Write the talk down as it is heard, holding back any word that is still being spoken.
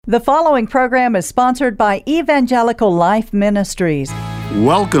The following program is sponsored by Evangelical Life Ministries.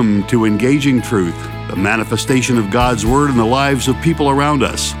 Welcome to Engaging Truth, the manifestation of God's Word in the lives of people around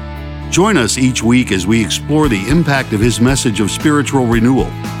us. Join us each week as we explore the impact of His message of spiritual renewal.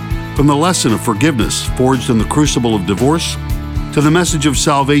 From the lesson of forgiveness forged in the crucible of divorce, to the message of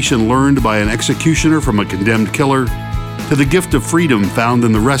salvation learned by an executioner from a condemned killer, to the gift of freedom found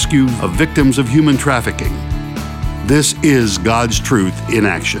in the rescue of victims of human trafficking. This is God's Truth in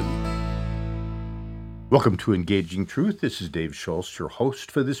action. Welcome to Engaging Truth. This is Dave Schultz, your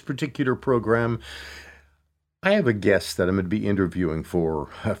host for this particular program. I have a guest that I'm going to be interviewing for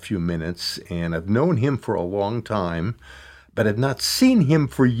a few minutes, and I've known him for a long time, but I've not seen him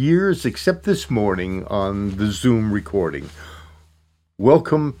for years except this morning on the Zoom recording.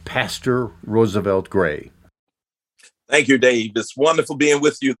 Welcome, Pastor Roosevelt Gray. Thank you, Dave. It's wonderful being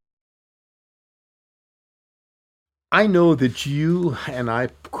with you. I know that you and I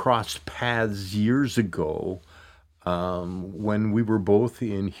crossed paths years ago when we were both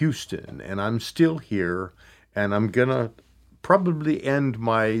in Houston, and I'm still here, and I'm going to probably end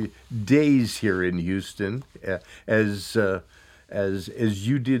my days here in Houston as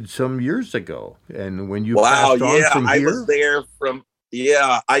you did some years ago. And when you passed on from here? I was there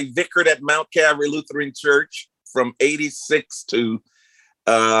I vicared at Mount Calvary Lutheran Church from 86 to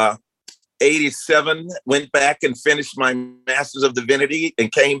 87, went back and finished my Master's of Divinity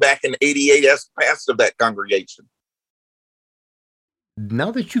and came back in 88 as pastor of that congregation. Now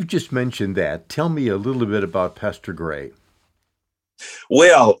that you've just mentioned that, tell me a little bit about Pastor Gray.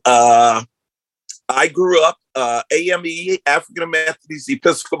 Well, I grew up AME, African Methodist,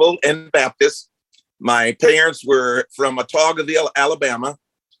 Episcopal, and Baptist. My parents were from Autaugaville, Alabama,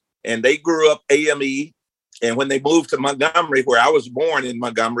 and they grew up AME. And when they moved to Montgomery, where I was born in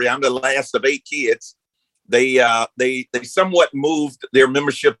Montgomery, I'm the last of 8 kids. They somewhat moved their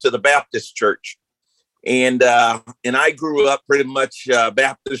membership to the Baptist church, and I grew up pretty much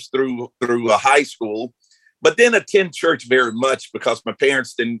Baptist through a high school, but then attend church very much because my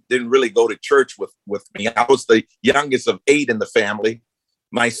parents didn't really go to church with me. I was the youngest of 8 in the family.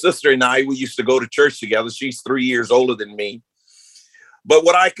 My sister and I, we used to go to church together. She's 3 years older than me. But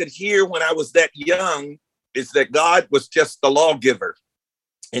what I could hear when I was that young is that God was just the lawgiver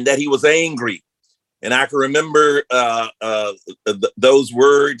and that he was angry. And I can remember those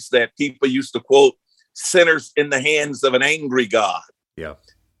words that people used to quote, sinners in the hands of an angry God. Yeah.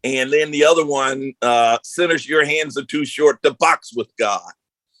 And then the other one, sinners, your hands are too short to box with God.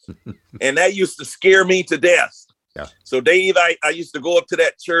 And that used to scare me to death. Yeah. So Dave, I used to go up to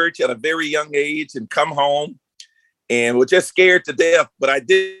that church at a very young age and come home and was just scared to death. But I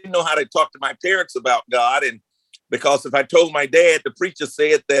didn't know how to talk to my parents about God. And because if I told my dad, the preacher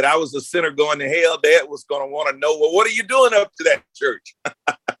said that I was a sinner going to hell, Dad was going to want to know, well, what are you doing up to that church?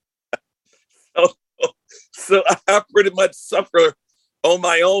 So I pretty much suffered on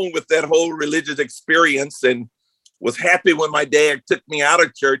my own with that whole religious experience, and was happy when my dad took me out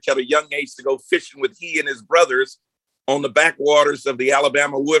of church at a young age to go fishing with he and his brothers on the backwaters of the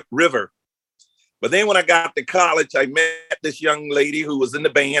Alabama River. But then when I got to college, I met this young lady who was in the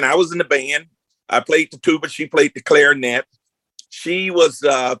band. I was in the band. I played the tuba. She played the clarinet. She was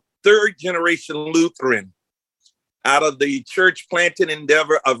a third generation Lutheran out of the church planting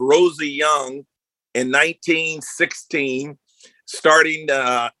endeavor of Rosie Young in 1916, starting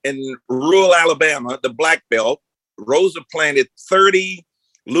in rural Alabama, the Black Belt. Rosa planted 30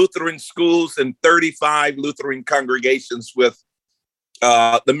 Lutheran schools and 35 Lutheran congregations with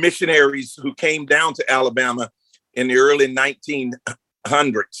the missionaries who came down to Alabama in the early 1900s.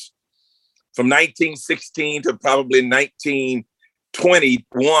 From 1916 to probably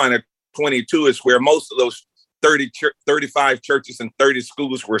 1921 or 22 is where most of those 35 churches and 30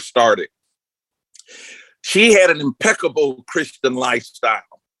 schools were started. She had an impeccable Christian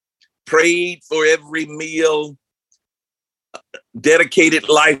lifestyle, prayed for every meal, dedicated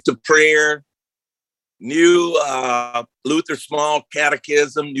life to prayer, knew Luther Small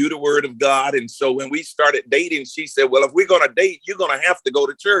Catechism, knew the Word of God. And so when we started dating, she said, well, if we're going to date, you're going to have to go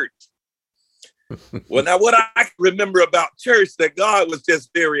to church. Well, now what I remember about church, that God was just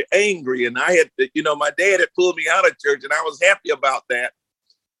very angry. And I had, my dad had pulled me out of church, and I was happy about that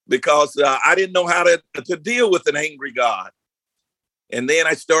because I didn't know how to deal with an angry God. And then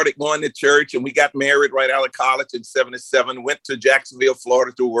I started going to church, and we got married right out of college in 77, went to Jacksonville,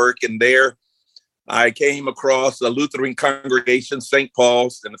 Florida to work. And there I came across a Lutheran congregation, St.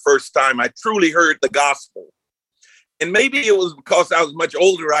 Paul's, and the first time I truly heard the gospel. And maybe it was because I was much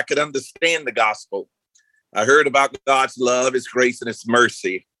older, I could understand the gospel. I heard about God's love, his grace, and his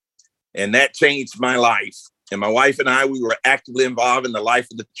mercy. And that changed my life. my wife and I, we were actively involved in the life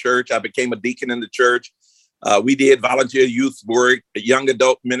of the church. I became a deacon in the church. We did volunteer youth work, young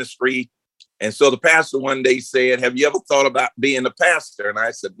adult ministry. And so the pastor one day said, "Have you ever thought about being a pastor?" And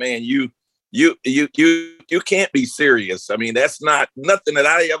I said, "Man, you can't be serious. I mean, that's not nothing that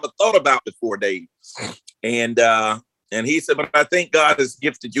I ever thought about before, Dave." And he said, "But I think God has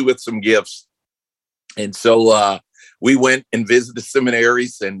gifted you with some gifts." And so we went and visited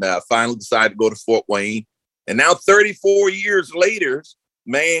seminaries and finally decided to go to Fort Wayne. And now 34 years later,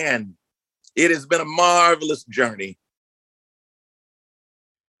 man, it has been a marvelous journey.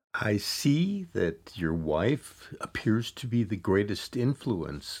 I see that your wife appears to be the greatest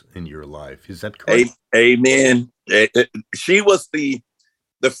influence in your life. Is that correct? Amen. She was the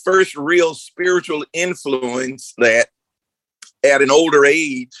first real spiritual influence that at an older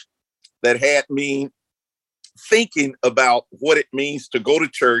age that had me thinking about what it means to go to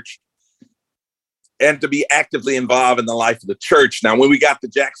church and to be actively involved in the life of the church. Now, when we got to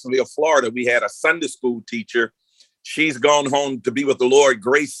Jacksonville, Florida, we had a Sunday school teacher. She's gone home to be with the Lord,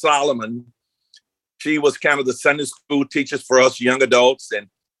 Grace Solomon. She was kind of the Sunday school teachers for us young adults,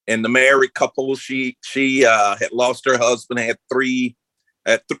 and the married couple. She had lost her husband, had three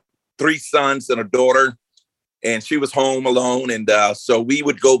sons and a daughter, and she was home alone. And so we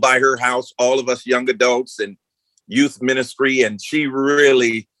would go by her house, all of us young adults and youth ministry, and she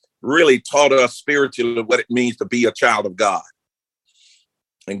really, really taught us spiritually what it means to be a child of God.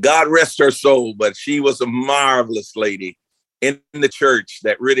 And God rest her soul, but she was a marvelous lady in the church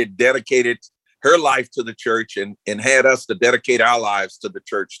that really dedicated her life to the church and had us to dedicate our lives to the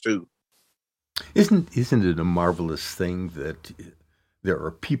church too. Isn't it a marvelous thing that there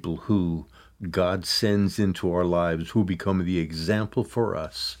are people who God sends into our lives who become the example for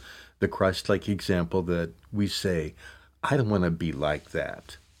us, the Christ-like example that we say, "I don't want to be like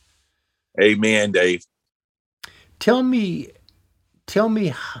that." Amen, Dave. Tell me,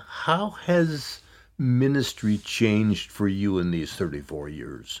 how has ministry changed for you in these 34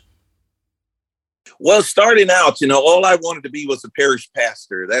 years? Well, starting out, all I wanted to be was a parish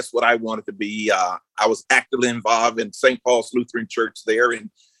pastor. That's what I wanted to be. I was actively involved in St. Paul's Lutheran Church there in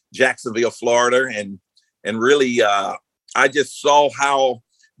Jacksonville, Florida. And really, I just saw how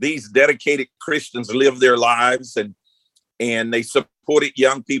these dedicated Christians live their lives and they supported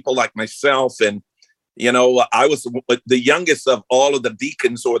young people like myself. And I was the youngest of all of the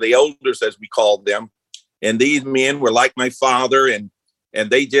deacons, or the elders, as we called them. And these men were like my father, and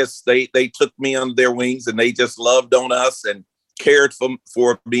they took me under their wings, and they just loved on us and cared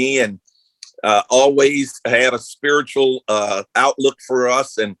for me, and always had a spiritual outlook for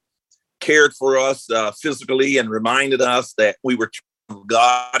us and cared for us physically, and reminded us that we were children of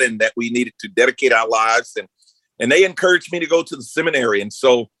God and that we needed to dedicate our lives. And they encouraged me to go to the seminary. And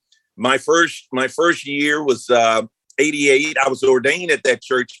so my first year was 88. I was ordained at that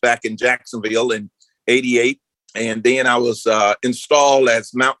church back in Jacksonville in 88. And then I was installed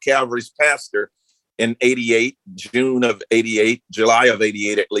as Mount Calvary's pastor in 88, June of 88, July of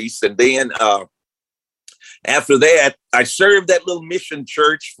 88 at least. And then after that, I served that little mission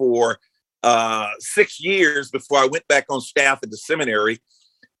church for 6 years before I went back on staff at the seminary.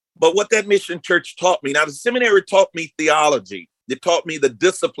 But what that mission church taught me, now the seminary taught me theology. It taught me the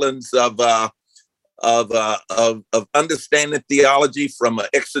disciplines of understanding theology from an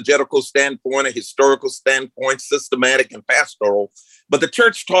exegetical standpoint, a historical standpoint, systematic and pastoral. But the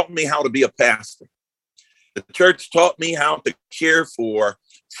church taught me how to be a pastor. The church taught me how to care for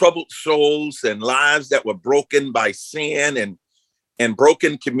troubled souls and lives that were broken by sin and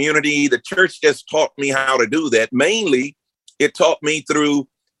broken community. The church just taught me how to do that. Mainly, it taught me through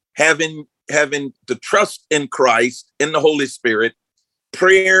having the trust in Christ, in the Holy Spirit,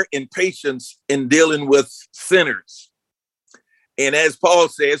 prayer and patience in dealing with sinners. And as Paul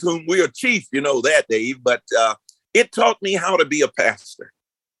says, whom we are chief, you know that, Dave, but it taught me how to be a pastor.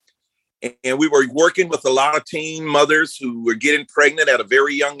 And we were working with a lot of teen mothers who were getting pregnant at a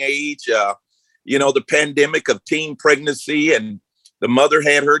very young age. The pandemic of teen pregnancy, and the mother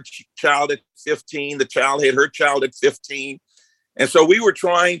had her child at 15. The child had her child at 15. And so we were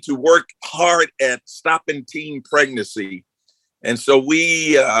trying to work hard at stopping teen pregnancy. And so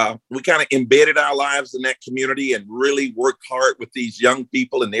we kind of embedded our lives in that community and really worked hard with these young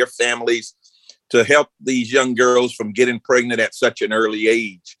people and their families to help these young girls from getting pregnant at such an early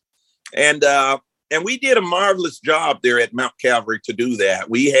age. And we did a marvelous job there at Mount Calvary to do that.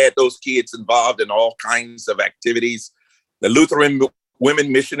 We had those kids involved in all kinds of activities. The Lutheran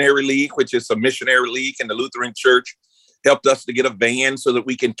Women Missionary League, which is a missionary league in the Lutheran Church, helped us to get a van so that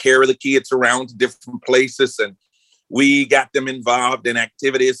we can carry the kids around to different places. And we got them involved in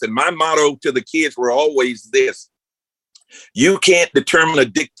activities. And my motto to the kids were always this: you can't determine or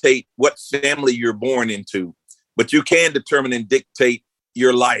dictate what family you're born into, but you can determine and dictate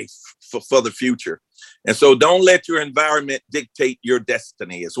your life for the future. And so don't let your environment dictate your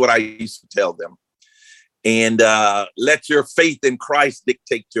destiny, is what I used to tell them. And let your faith in Christ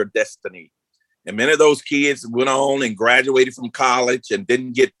dictate your destiny. And many of those kids went on and graduated from college and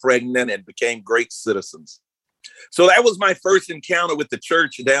didn't get pregnant and became great citizens. So that was my first encounter with the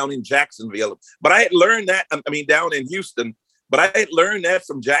church down in Jacksonville. But I had learned that, down in Houston, but I had learned that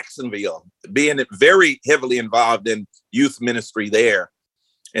from Jacksonville, being very heavily involved in youth ministry there.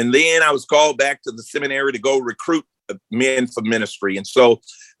 And then I was called back to the seminary to go recruit men for ministry. And so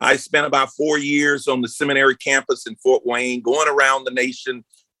I spent about 4 years on the seminary campus in Fort Wayne, going around the nation,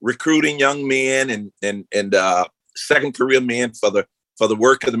 recruiting young men and second career men for the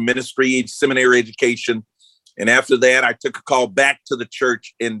work of the ministry, seminary education. And after that, I took a call back to the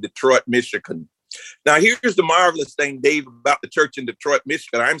church in Detroit, Michigan. Now, here's the marvelous thing, Dave, about the church in Detroit,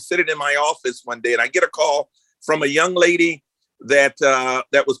 Michigan. I'm sitting in my office one day and I get a call from a young lady that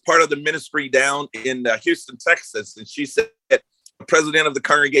was part of the ministry down in Houston, Texas. And she said the president of the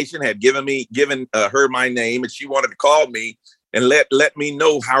congregation had given her my name, and she wanted to call me and let me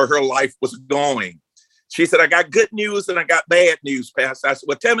know how her life was going. She said, I got good news and I got bad news, Pastor. I said,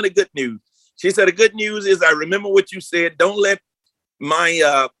 well, tell me the good news. She said, the good news is I remember what you said. Don't let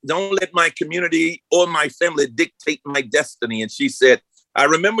my community or my family dictate my destiny. And she said, I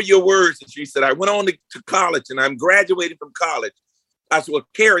remember your words. And she said, I went on to college and I'm graduating from college. I said, well,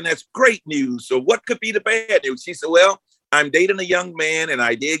 Karen, that's great news. So what could be the bad news? She said, well, I'm dating a young man and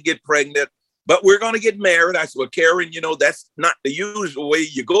I did get pregnant, but we're going to get married. I said, well, Karen, that's not the usual way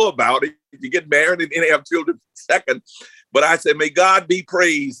you go about it. You get married and then have children second. But I said, may God be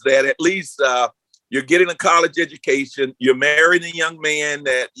praised that at least you're getting a college education. You're marrying a young man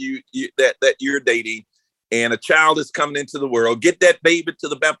that you're dating, and a child is coming into the world. Get that baby to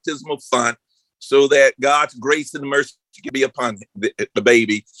the baptismal font so that God's grace and mercy can be upon the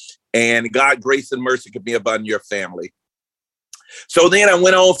baby, and God's grace and mercy can be upon your family. So then I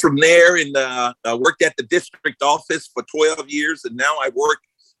went on from there and worked at the district office for 12 years. And now I work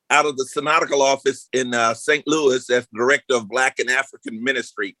out of the synodical office in St. Louis as director of Black and African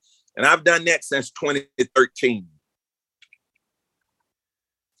ministry. And I've done that since 2013.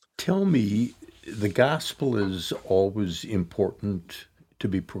 Tell me, the gospel is always important to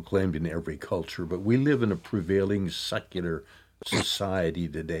be proclaimed in every culture, but we live in a prevailing secular society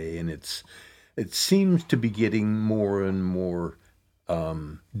today, and it seems to be getting more and more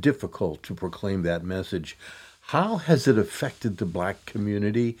difficult to proclaim that message. How has it affected the Black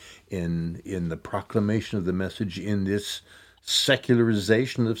community in the proclamation of the message in this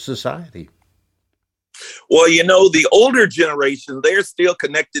secularization of society? Well, the older generation, they're still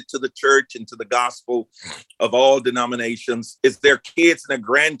connected to the church and to the gospel of all denominations. It's their kids and their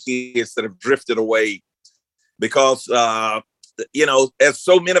grandkids that have drifted away because, as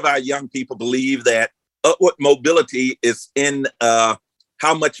so many of our young people believe that upward mobility is in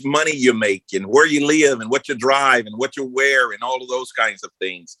how much money you make and where you live and what you drive and what you wear and all of those kinds of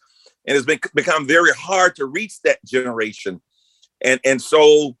things. And it's become very hard to reach that generation. And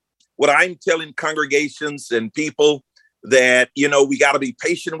so what I'm telling congregations and people that, we got to be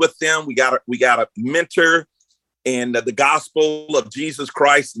patient with them. We got to mentor and the gospel of Jesus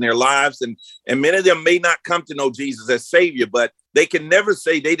Christ in their lives. And many of them may not come to know Jesus as Savior, but they can never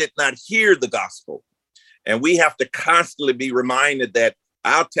say they did not hear the gospel. And we have to constantly be reminded that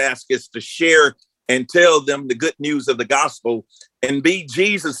our task is to share and tell them the good news of the gospel and be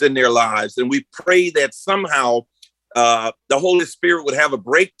Jesus in their lives. And we pray that somehow the Holy Spirit would have a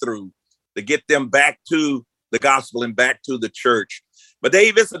breakthrough to get them back to the gospel and back to the church. But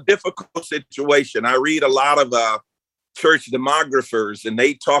Dave, it's a difficult situation. I read a lot of church demographers, and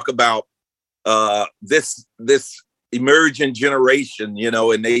they talk about this emerging generation,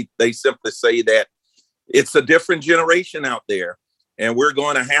 and they simply say that it's a different generation out there. And we're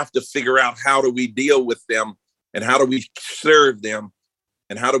going to have to figure out how do we deal with them and how do we serve them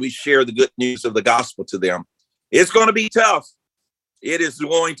and how do we share the good news of the gospel to them. It's going to be tough. It is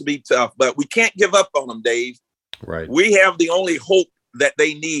going to be tough, but we can't give up on them, Dave. Right. We have the only hope that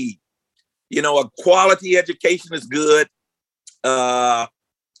they need. A quality education is good. A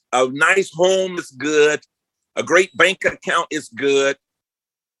nice home is good. A great bank account is good.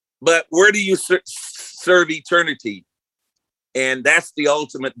 But where do you serve eternity? And that's the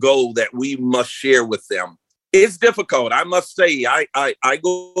ultimate goal that we must share with them. It's difficult. I must say, I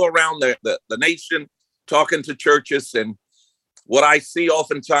go around the nation talking to churches, and what I see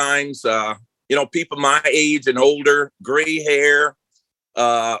oftentimes people my age and older, gray hair,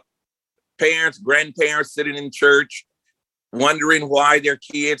 parents, grandparents sitting in church, wondering why their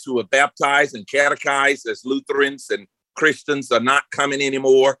kids who are baptized and catechized as Lutherans and Christians are not coming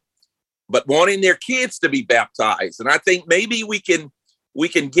anymore, but wanting their kids to be baptized. And I think maybe we can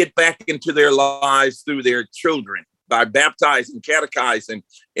get back into their lives through their children by baptizing, catechizing,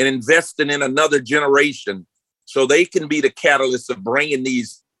 and investing in another generation so they can be the catalyst of bringing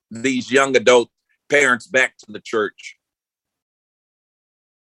these young adult parents back to the church.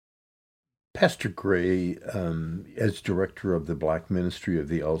 Pastor Gray, as director of the Black Ministry of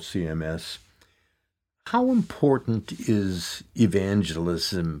the LCMS, how important is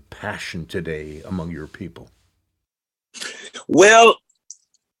evangelism passion today among your people? Well,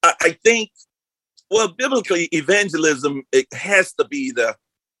 I think, biblically, evangelism, it has to be the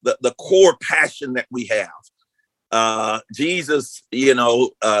core passion that we have. Jesus,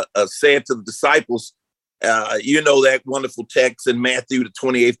 said to the disciples, that wonderful text in Matthew, the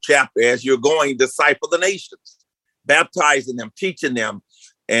 28th chapter, as you're going, disciple the nations, baptizing them, teaching them,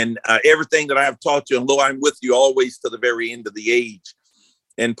 and everything that I have taught you, and lo, I'm with you always to the very end of the age.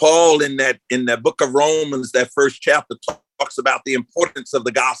 And Paul, in the book of Romans, that first chapter, talks about the importance of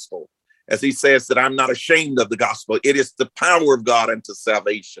the gospel, as he says that I'm not ashamed of the gospel. It is the power of God unto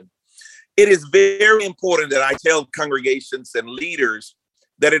salvation. It is very important that I tell congregations and leaders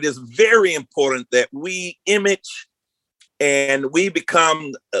that it is very important that we image and we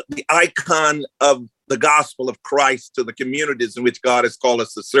become the icon of the gospel of Christ to the communities in which God has called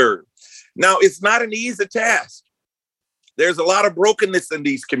us to serve. Now, it's not an easy task. There's a lot of brokenness in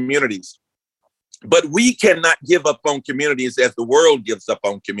these communities, but we cannot give up on communities as the world gives up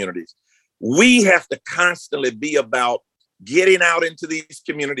on communities. We have to constantly be about getting out into these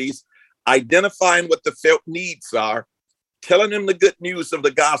communities, identifying what the felt needs are, telling them the good news of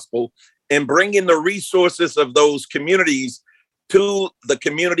the gospel, and bringing the resources of those communities to the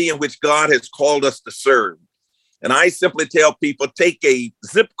community in which God has called us to serve. And I simply tell people, take a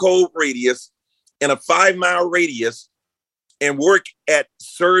zip code radius and a 5-mile radius and work at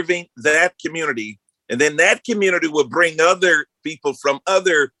serving that community. And then that community will bring other people from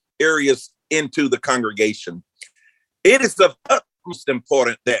other areas into the congregation. It is of utmost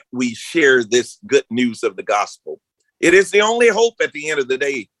importance that we share this good news of the gospel. It is the only hope at the end of the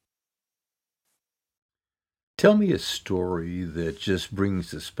day. Tell me a story that just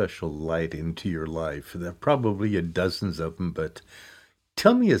brings a special light into your life. There are probably dozens of them, but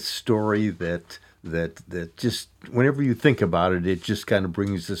tell me a story that just, whenever you think about it, it just kind of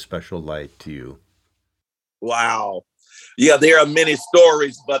brings a special light to you. Wow. Yeah, there are many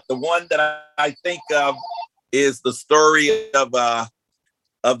stories, but the one that I think of is the story of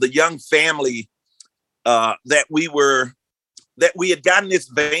the young family that we had gotten this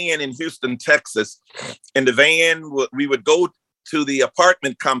van in Houston, Texas. And the van, we would go to the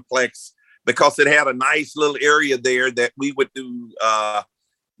apartment complex because it had a nice little area there that we would do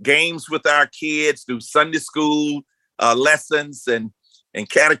games with our kids, do Sunday school lessons and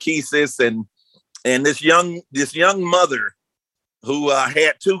catechesis. And this young mother who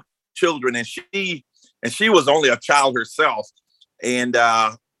had 2 children, and she was only a child herself. And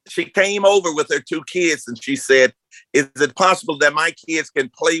she came over with her 2 kids, and she said, is it possible that my kids can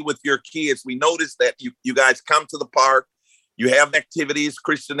play with your kids? We noticed that you guys come to the park, you have activities,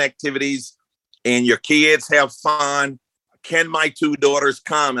 Christian activities, and your kids have fun. Can my 2 daughters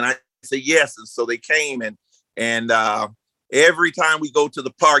come? And I said, yes. And so they came, and every time we go to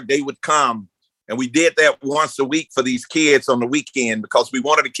the park, they would come. And we did that once a week for these kids on the weekend because we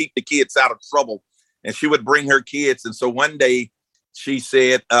wanted to keep the kids out of trouble. And she would bring her kids. And so one day she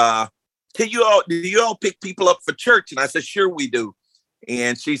said, do you all pick people up for church? And I said, sure we do.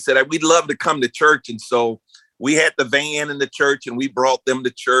 And she said, we'd love to come to church. And so we had the van in the church and we brought them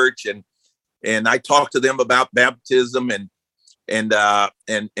to church. And I talked to them about baptism and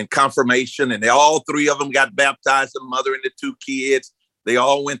confirmation. And all 3 of them got baptized, the mother and the 2 kids. They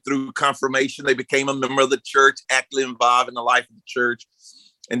all went through confirmation. They became a member of the church, actively involved in the life of the church.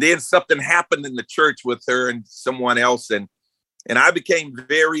 And then something happened in the church with her and someone else. And I became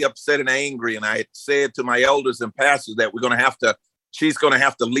very upset and angry. And I had said to my elders and pastors that she's going to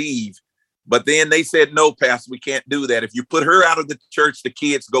have to leave. But then they said, no, Pastor, we can't do that. If you put her out of the church, the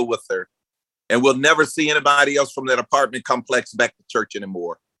kids go with her. And we'll never see anybody else from that apartment complex back to church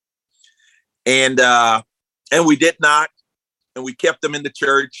anymore. And we did not. And we kept them in the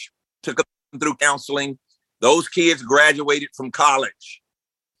church, took them through counseling. Those kids graduated from college.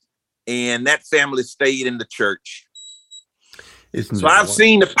 And that family stayed in the church. So I have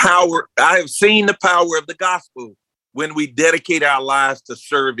seen the power of the gospel when we dedicate our lives to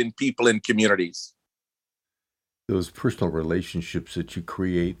serving people in communities. Those personal relationships that you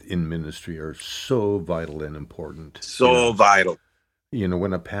create in ministry are so vital and important. So vital. You know,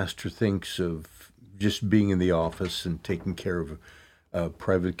 when a pastor thinks of just being in the office and taking care of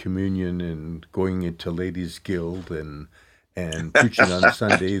private communion and going into Ladies Guild and preaching on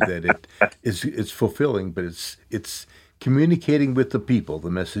Sunday, that it's fulfilling, but it's communicating with the people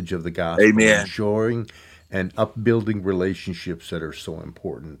the message of the gospel. Amen. Enjoying and upbuilding relationships that are so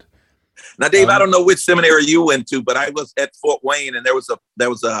important. Now, Dave, I don't know which seminary you went to, but I was at Fort Wayne, and there was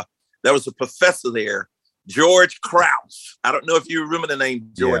a professor there, George Krause. I don't know if you remember the name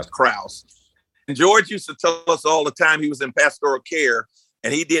George Krause. And George used to tell us all the time, he was in pastoral care,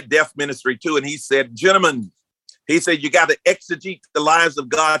 and he did deaf ministry too. And he said, gentlemen, he said, you got to exegete the lives of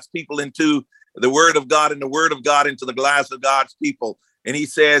God's people into the Word of God, and the Word of God into the lives of God's people. And he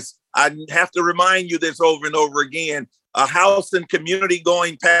says, I have to remind you this over and over again. A house and community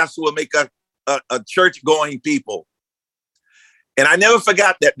going pastor will make a church going people. And I never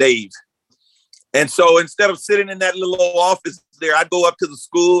forgot that, Dave. And so instead of sitting in that little office there, I go up to the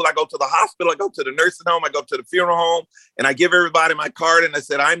school, I go to the hospital, I go to the nursing home, I go to the funeral home, and I give everybody my card. And I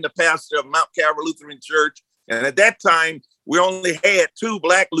said, I'm the pastor of Mount Calvary Lutheran Church. And at that time, we only had 2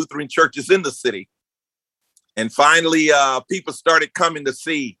 Black Lutheran churches in the city. And finally, people started coming to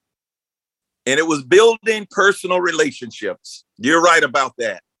see. And it was building personal relationships. You're right about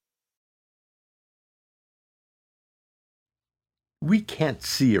that. We can't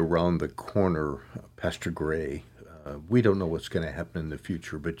see around the corner, Pastor Gray. We don't know what's going to happen in the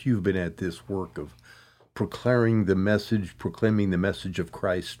future, but you've been at this work of proclaiming the message of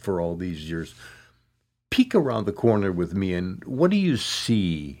Christ for all these years. Peek around the corner with me, and what do you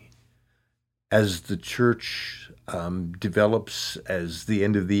see as the church develops, as the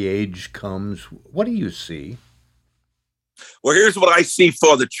end of the age comes? What do you see? Well, here's what I see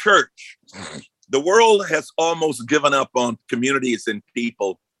for the church. The world has almost given up on communities and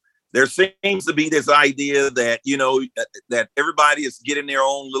people. There seems to be this idea that, you know, that everybody is getting their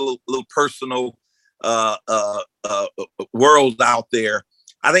own little personal world out there.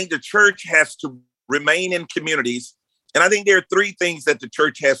 I think the church has to remain in communities. And I think there are 3 things that the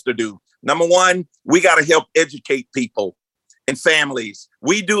church has to do. Number 1, we got to help educate people and families.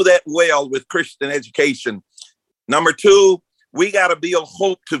 We do that well with Christian education. Number 2, we got to be a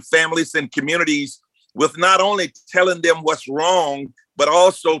hope to families and communities with not only telling them what's wrong, but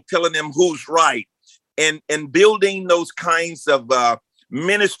also telling them who's right, and building those kinds of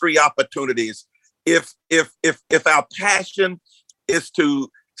ministry opportunities. If our passion is to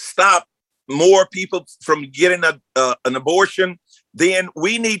stop more people from getting an abortion, then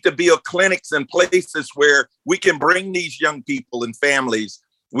we need to build clinics and places where we can bring these young people and families.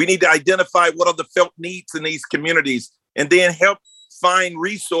 We need to identify what are the felt needs in these communities, and then help find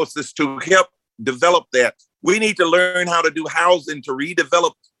resources to help develop that. We need to learn how to do housing to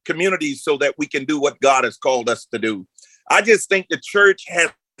redevelop communities so that we can do what God has called us to do. I just think the church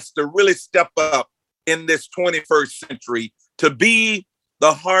has to really step up in this 21st century to be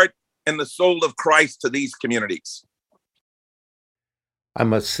the heart and the soul of Christ to these communities. I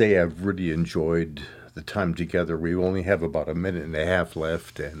must say I've really enjoyed the time together. We only have about a minute and a half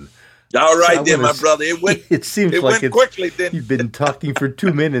left, and all right, then, my brother. It went quickly. Then you've been talking for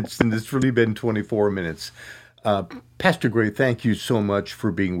 2 minutes, and it's really been 24 minutes. Pastor Gray, thank you so much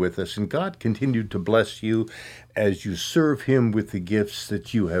for being with us, and God continue to bless you as you serve Him with the gifts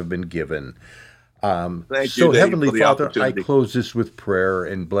that you have been given. Thank you, so, Dave, Heavenly Father, I close this with prayer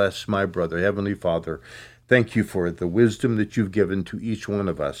and bless my brother. Heavenly Father, thank you for the wisdom that you've given to each one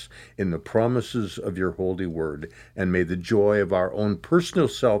of us in the promises of your holy word, and may the joy of our own personal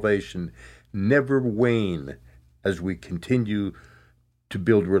salvation never wane as we continue to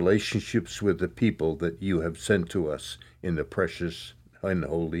build relationships with the people that you have sent to us in the precious and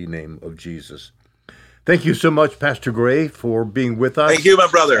holy name of Jesus. Thank you so much, Pastor Gray, for being with us. Thank you, my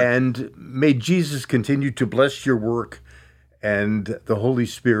brother. And may Jesus continue to bless your work, and the Holy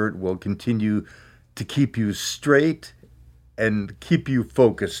Spirit will continue to keep you straight and keep you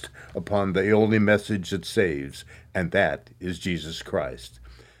focused upon the only message that saves, and that is Jesus Christ.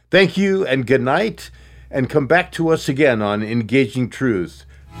 Thank you, and good night, and come back to us again on Engaging Truth.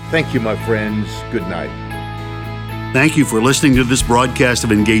 Thank you, my friends. Good night. Thank you for listening to this broadcast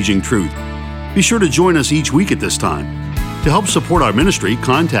of Engaging Truth. Be sure to join us each week at this time. To help support our ministry,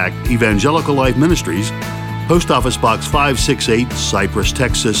 contact Evangelical Life Ministries, Post Office Box 568, Cypress,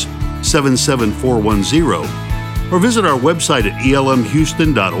 Texas 77410, or visit our website at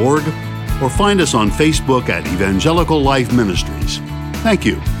elmhouston.org, or find us on Facebook at Evangelical Life Ministries. Thank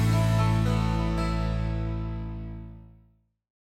you.